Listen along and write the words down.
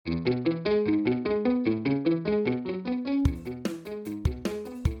We're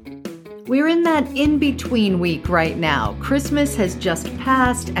in that in-between week right now. Christmas has just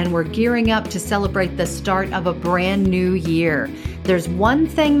passed and we're gearing up to celebrate the start of a brand new year. There's one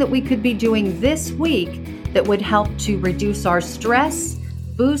thing that we could be doing this week that would help to reduce our stress,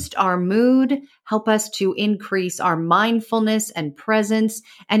 boost our mood, help us to increase our mindfulness and presence,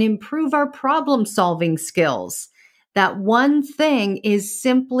 and improve our problem-solving skills. That one thing is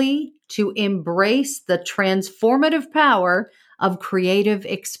simply to embrace the transformative power of creative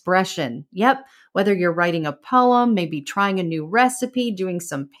expression. Yep, whether you're writing a poem, maybe trying a new recipe, doing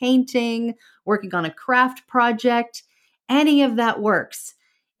some painting, working on a craft project, any of that works.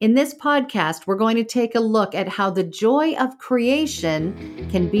 In this podcast, we're going to take a look at how the joy of creation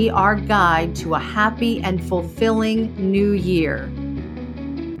can be our guide to a happy and fulfilling new year.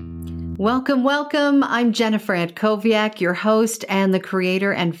 Welcome. I'm Jennifer Antkowiak, your host and the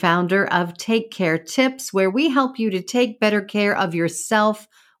creator and founder of Take Care Tips, where we help you to take better care of yourself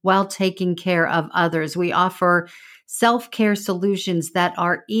while taking care of others. We offer self-care solutions that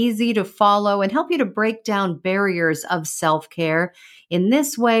are easy to follow and help you to break down barriers of self-care. In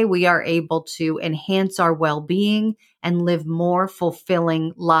this way, we are able to enhance our well-being and live more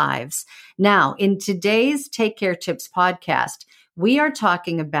fulfilling lives. Now, in today's Take Care Tips podcast, we are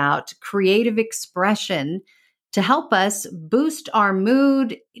talking about creative expression to help us boost our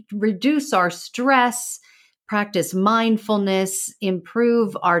mood, reduce our stress, practice mindfulness,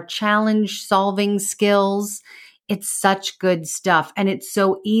 improve our challenge-solving skills. It's such good stuff, and it's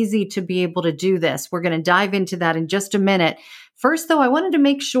so easy to be able to do this. We're going to dive into that in just a minute. First, though, I wanted to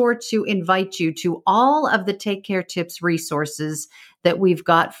make sure to invite you to all of the Take Care Tips resources that we've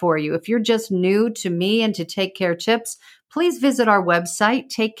got for you. If you're just new to me and to Take Care Tips, please visit our website,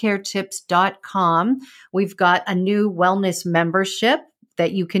 takecaretips.com. We've got a new wellness membership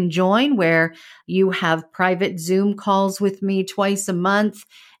that you can join where you have private Zoom calls with me twice a month,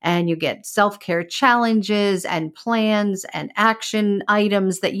 and you get self-care challenges and plans and action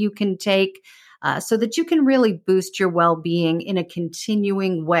items that you can take so that you can really boost your well-being in a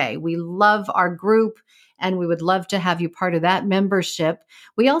continuing way. We love our group, and we would love to have you part of that membership.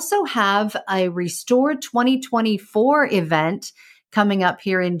 We also have a Restore 2024 event coming up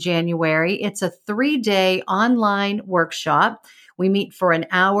here in January. It's a 3-day online workshop. We meet for an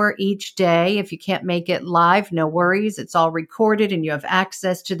hour each day. If you can't make it live, no worries. It's all recorded and you have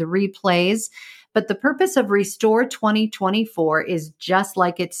access to the replays. But the purpose of Restore 2024 is just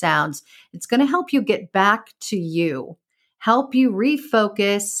like it sounds. It's going to help you get back to you, help you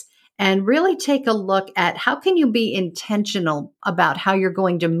refocus, and really take a look at how can you be intentional about how you're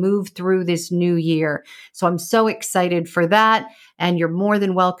going to move through this new year. So I'm so excited for that, and you're more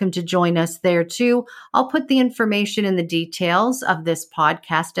than welcome to join us there too. I'll put the information in the details of this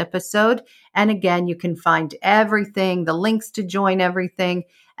podcast episode. And again, you can find everything, the links to join everything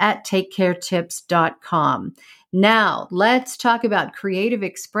at takecaretips.com. Now, let's talk about creative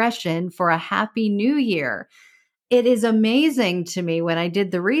expression for a happy new year. It is amazing to me when I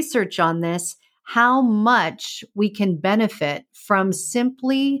did the research on this, how much we can benefit from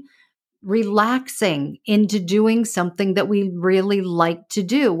simply relaxing into doing something that we really like to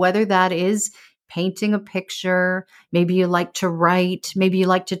do, whether that is painting a picture, maybe you like to write, maybe you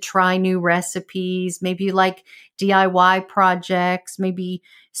like to try new recipes, maybe you like DIY projects, maybe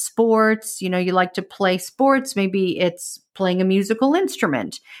sports, you like to play sports, maybe it's playing a musical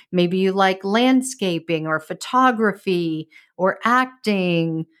instrument, maybe you like landscaping or photography or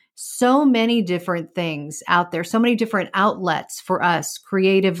acting. So many different things out there, so many different outlets for us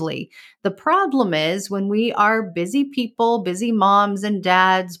creatively. The problem is when we are busy people, busy moms and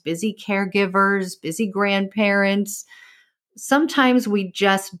dads, busy caregivers, busy grandparents, sometimes we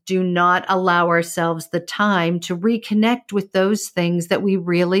just do not allow ourselves the time to reconnect with those things that we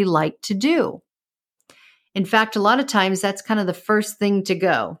really like to do. In fact, a lot of times that's kind of the first thing to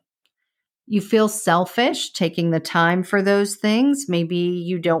go. You feel selfish taking the time for those things. Maybe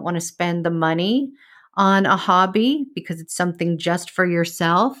you don't want to spend the money on a hobby because it's something just for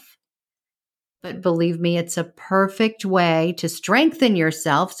yourself. But believe me, it's a perfect way to strengthen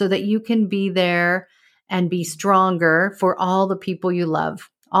yourself so that you can be there and be stronger for all the people you love,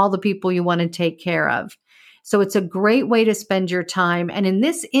 all the people you want to take care of. So it's a great way to spend your time. And in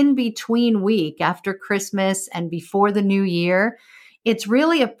this in-between week after Christmas and before the new year, it's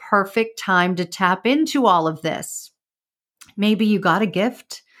really a perfect time to tap into all of this. Maybe you got a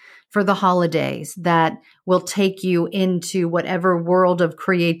gift for the holidays that will take you into whatever world of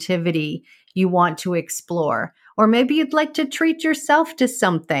creativity you want to explore. Or maybe you'd like to treat yourself to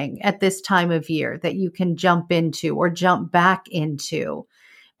something at this time of year that you can jump into or jump back into.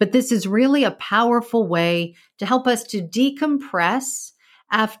 But this is really a powerful way to help us to decompress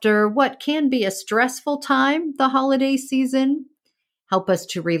after what can be a stressful time, the holiday season, help us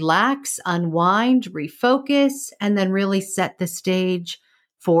to relax, unwind, refocus, and then really set the stage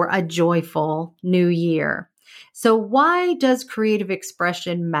for a joyful new year. So, why does creative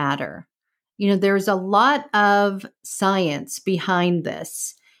expression matter? There's a lot of science behind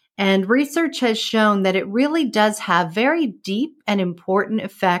this. And research has shown that it really does have very deep and important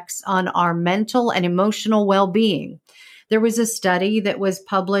effects on our mental and emotional well being. There was a study that was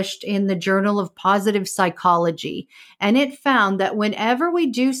published in the Journal of Positive Psychology, and it found that whenever we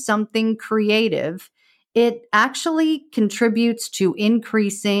do something creative, it actually contributes to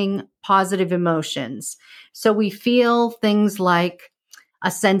increasing positive emotions. So we feel things like a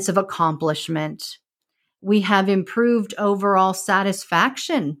sense of accomplishment. We have improved overall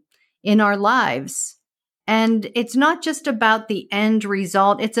satisfaction in our lives. And it's not just about the end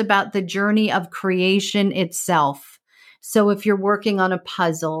result, it's about the journey of creation itself. So if you're working on a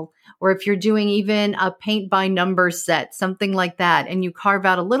puzzle, or if you're doing even a paint by numbers set, something like that, and you carve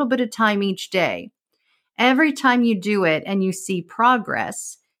out a little bit of time each day, every time you do it and you see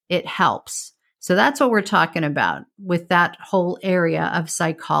progress, it helps. So that's what we're talking about with that whole area of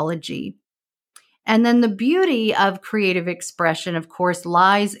psychology. And then the beauty of creative expression, of course,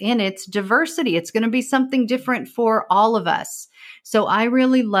 lies in its diversity. It's going to be something different for all of us. So I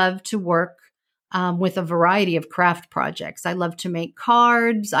really love to work with a variety of craft projects. I love to make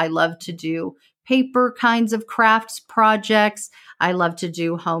cards. I love to do paper kinds of crafts projects. I love to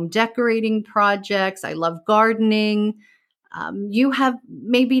do home decorating projects. I love gardening. You have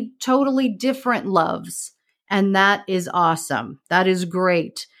maybe totally different loves, and that is awesome. That is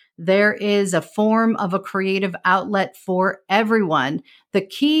great. There is a form of a creative outlet for everyone. The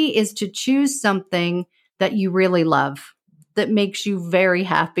key is to choose something that you really love, that makes you very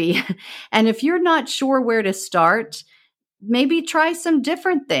happy. And if you're not sure where to start, maybe try some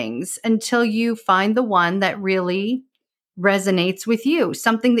different things until you find the one that really resonates with you,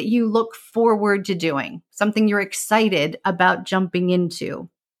 something that you look forward to doing, something you're excited about jumping into.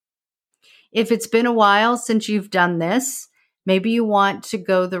 If it's been a while since you've done this, maybe you want to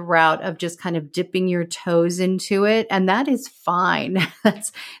go the route of just kind of dipping your toes into it, and that is fine.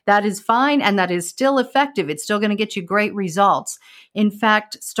 That is fine, and that is still effective. It's still going to get you great results. In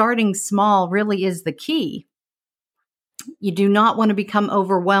fact, starting small really is the key. You do not want to become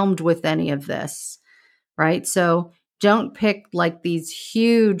overwhelmed with any of this, right? So don't pick like these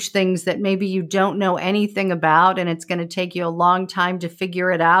huge things that maybe you don't know anything about and it's going to take you a long time to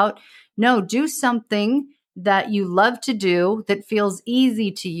figure it out. No, do something that you love to do, that feels easy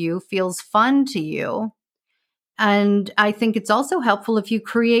to you, feels fun to you. And I think it's also helpful if you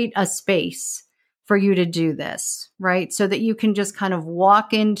create a space for you to do this, right? So that you can just kind of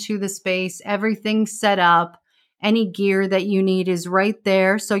walk into the space, everything's set up, any gear that you need is right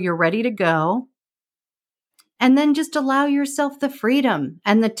there, so you're ready to go. And then just allow yourself the freedom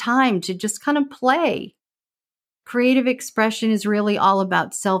and the time to just kind of play. Creative expression is really all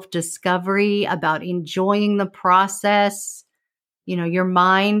about self-discovery, about enjoying the process. Your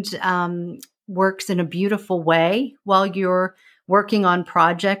mind works in a beautiful way while you're working on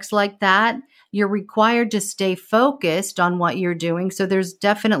projects like that. You're required to stay focused on what you're doing. So there's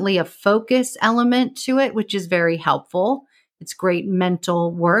definitely a focus element to it, which is very helpful. It's great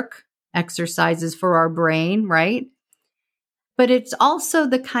mental work, exercises for our brain, right? But it's also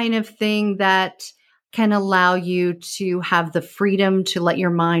the kind of thing that can allow you to have the freedom to let your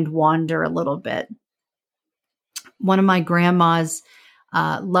mind wander a little bit. One of my grandmas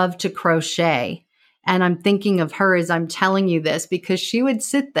loved to crochet. And I'm thinking of her as I'm telling you this because she would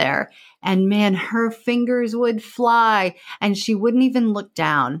sit there and man, her fingers would fly and she wouldn't even look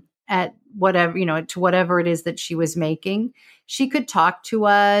down at whatever, to whatever it is that she was making. She could talk to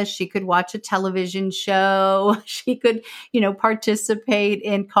us. She could watch a television show. She could, participate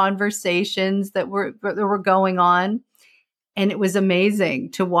in conversations that were going on. And it was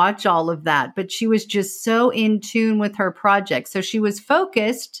amazing to watch all of that. But she was just so in tune with her project. So she was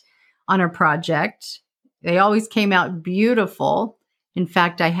focused on her project. They always came out beautiful. In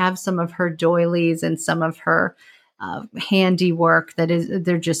fact, I have some of her doilies and some of her handiwork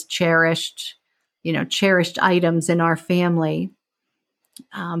they're just cherished items in our family.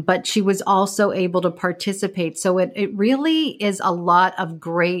 But she was also able to participate. So it really is a lot of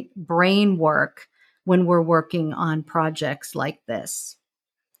great brain work when we're working on projects like this.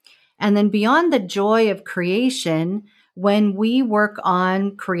 And then beyond the joy of creation, when we work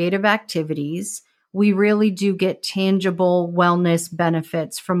on creative activities, we really do get tangible wellness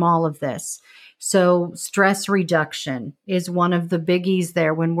benefits from all of this. So stress reduction is one of the biggies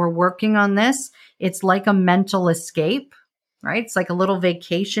there. When we're working on this, it's like a mental escape, right? It's like a little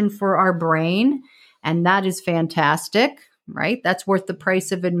vacation for our brain. And that is fantastic, right? That's worth the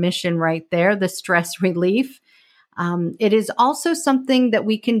price of admission right there, the stress relief. It is also something that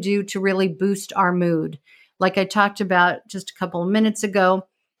we can do to really boost our mood. Like I talked about just a couple of minutes ago,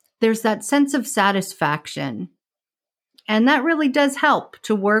 there's that sense of satisfaction. And that really does help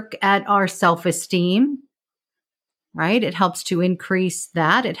to work at our self-esteem, right? It helps to increase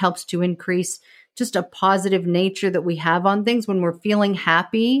that. It helps to increase just a positive nature that we have on things when we're feeling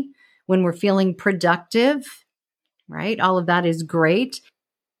happy, when we're feeling productive, right? All of that is great.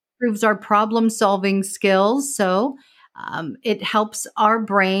 Improves our problem-solving skills. So it helps our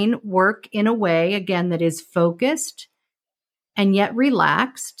brain work in a way, again, that is focused and yet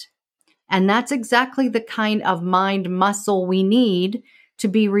relaxed. And that's exactly the kind of mind muscle we need to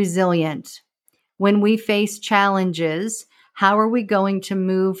be resilient. When we face challenges, how are we going to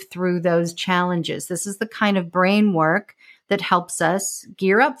move through those challenges? This is the kind of brain work that helps us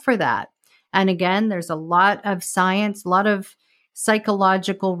gear up for that. And again, there's a lot of science, a lot of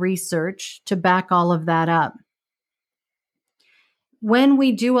psychological research to back all of that up. When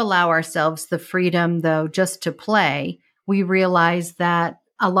we do allow ourselves the freedom, though, just to play, we realize that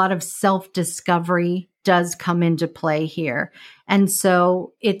a lot of self-discovery does come into play here. And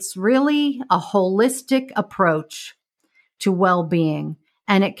so it's really a holistic approach to well-being,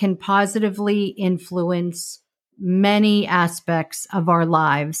 and it can positively influence many aspects of our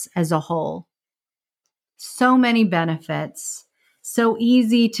lives as a whole. So many benefits, so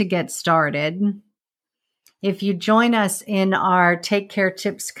easy to get started. If you join us in our Take Care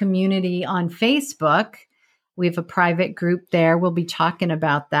Tips community on Facebook, we have a private group there. We'll be talking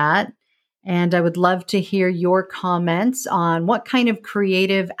about that. And I would love to hear your comments on what kind of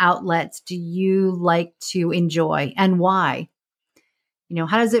creative outlets do you like to enjoy and why?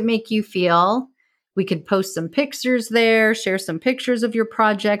 How does it make you feel? We could post some pictures there, share some pictures of your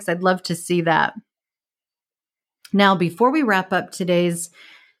projects. I'd love to see that. Now, before we wrap up today's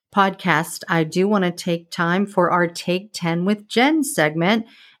podcast, I do want to take time for our Take 10 with Jen segment.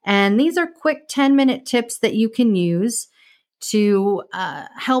 And these are quick 10-minute tips that you can use to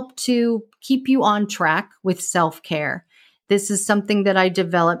help to keep you on track with self-care. This is something that I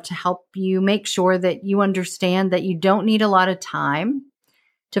developed to help you make sure that you understand that you don't need a lot of time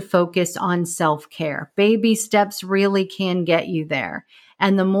to focus on self-care. Baby steps really can get you there.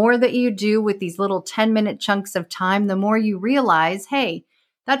 And the more that you do with these little 10-minute chunks of time, the more you realize, hey,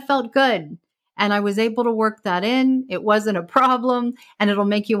 that felt good. And I was able to work that in. It wasn't a problem, and it'll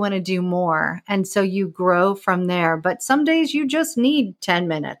make you want to do more. And so you grow from there. But some days you just need 10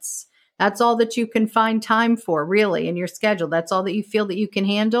 minutes. That's all that you can find time for, really, in your schedule. That's all that you feel that you can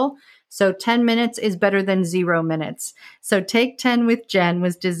handle. So 10 minutes is better than 0 minutes. So Take 10 with Jen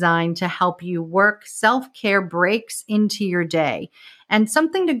was designed to help you work self-care breaks into your day. And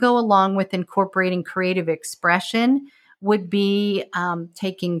something to go along with incorporating creative expression would be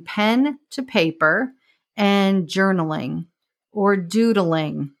taking pen to paper and journaling or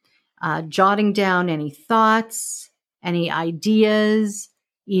doodling, jotting down any thoughts, any ideas,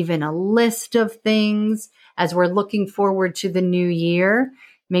 even a list of things as we're looking forward to the new year.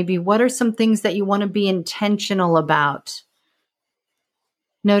 Maybe what are some things that you want to be intentional about?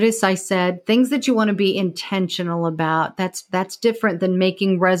 Notice I said things that you want to be intentional about. That's different than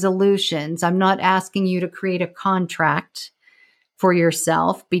making resolutions. I'm not asking you to create a contract for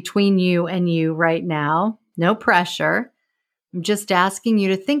yourself between you and you right now. No pressure. I'm just asking you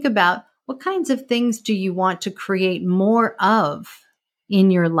to think about what kinds of things do you want to create more of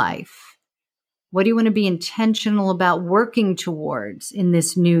in your life? What do you want to be intentional about working towards in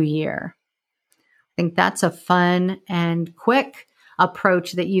this new year? I think that's a fun and quick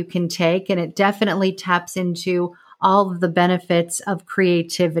approach that you can take, and it definitely taps into all of the benefits of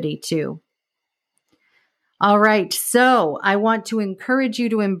creativity too. All right, so I want to encourage you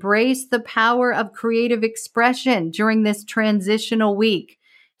to embrace the power of creative expression during this transitional week.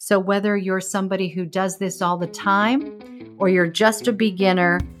 So whether you're somebody who does this all the time or you're just a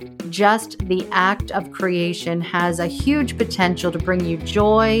beginner, just the act of creation has a huge potential to bring you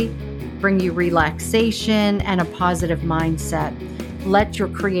joy, bring you relaxation, and a positive mindset. Let your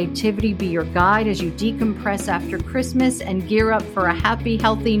creativity be your guide as you decompress after Christmas and gear up for a happy,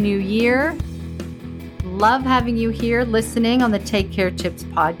 healthy new year. Love having you here listening on the Take Care Tips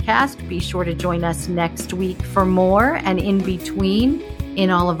podcast. Be sure to join us next week for more, and in between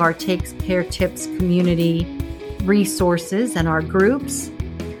in all of our Take Care Tips community resources and our groups.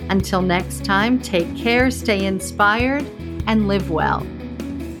 Until next time, take care, stay inspired, and live well.